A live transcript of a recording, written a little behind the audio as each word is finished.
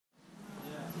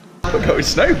We're going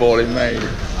snowboarding, mate.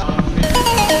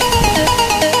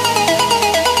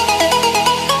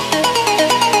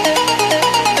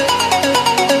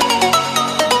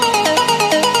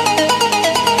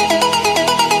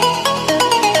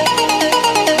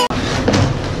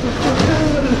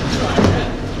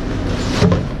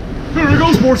 Here we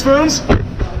go, sports fans. Going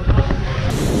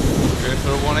for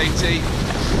a 180.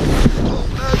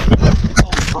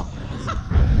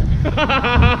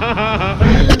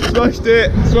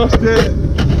 Smashed it.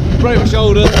 Broke my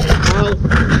shoulder. Ow.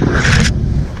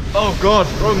 Oh God,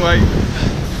 wrong way.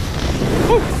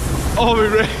 Oh, my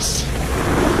wrist.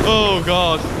 Oh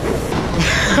God.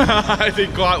 It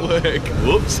didn't quite work.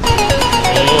 Whoops. Oh,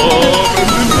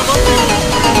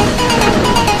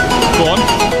 go on.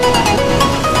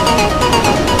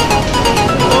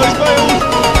 Oh, he's failed.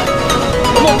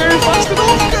 I'm not going fast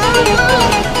enough.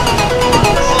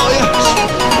 Oh yes.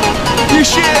 You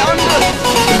shit under.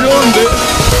 You under.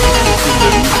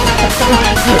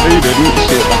 He didn't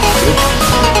shit bastard.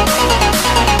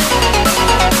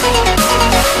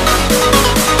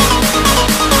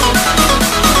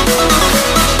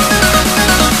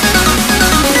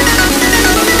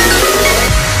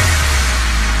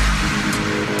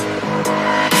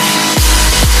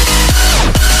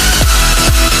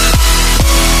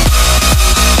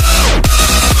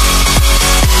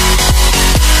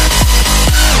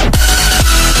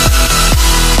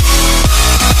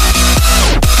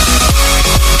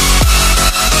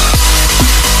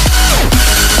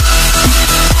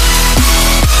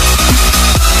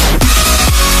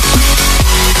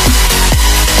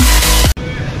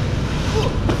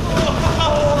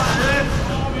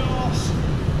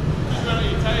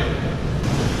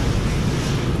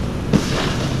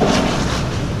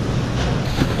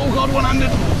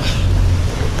 One-handed.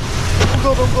 Oh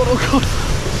God, oh God, oh God.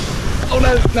 Oh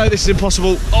no, no, this is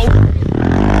impossible. Oh.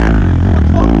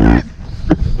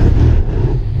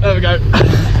 There we go.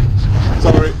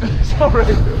 Sorry. Sorry.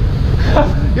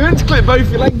 You meant to clip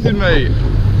both your legs in, mate.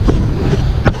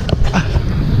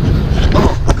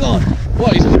 Oh God.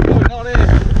 What is going on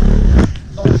here?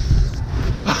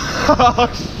 Oh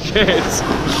shit.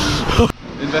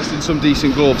 Invest in some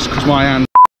decent gloves because my hand's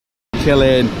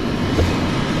killing.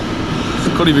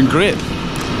 Can't even grip.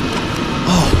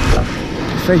 Oh,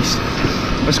 face.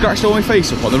 I scratched all my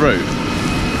face up on the road.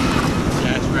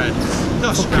 Yeah, it's red.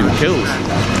 That's fucking kills.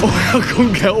 Oh, I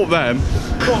couldn't get up then.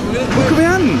 Look at my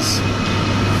hands.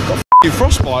 Got a fucking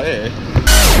frostbite here.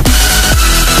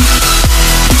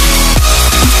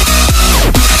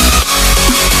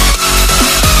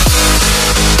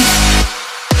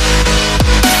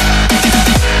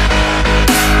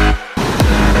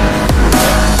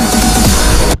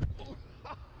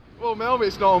 My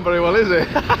helmet's not on very well, is it?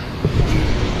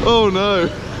 Oh no.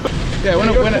 Yeah, when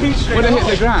I hit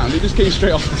the ground, it just came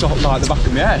straight off the top, like the back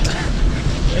of my head.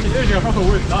 You're doing a proper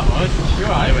whip that one. You're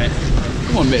right.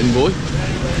 Come on, mitten boy.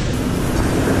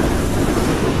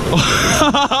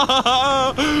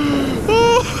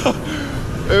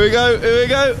 Here we go, here we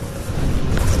go.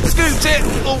 Scoot it.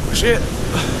 Oh shit.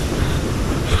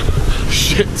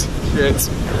 Shit.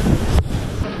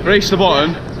 Race to the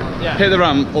bottom, yeah. Hit the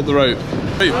ramp, up the rope.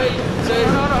 Oh,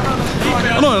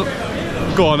 no.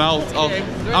 Go on,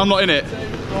 I'm not in it.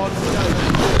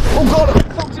 Oh God,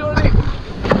 fuck's you already.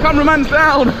 Cameraman's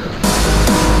down.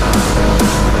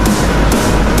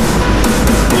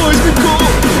 Oh, he's been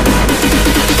caught.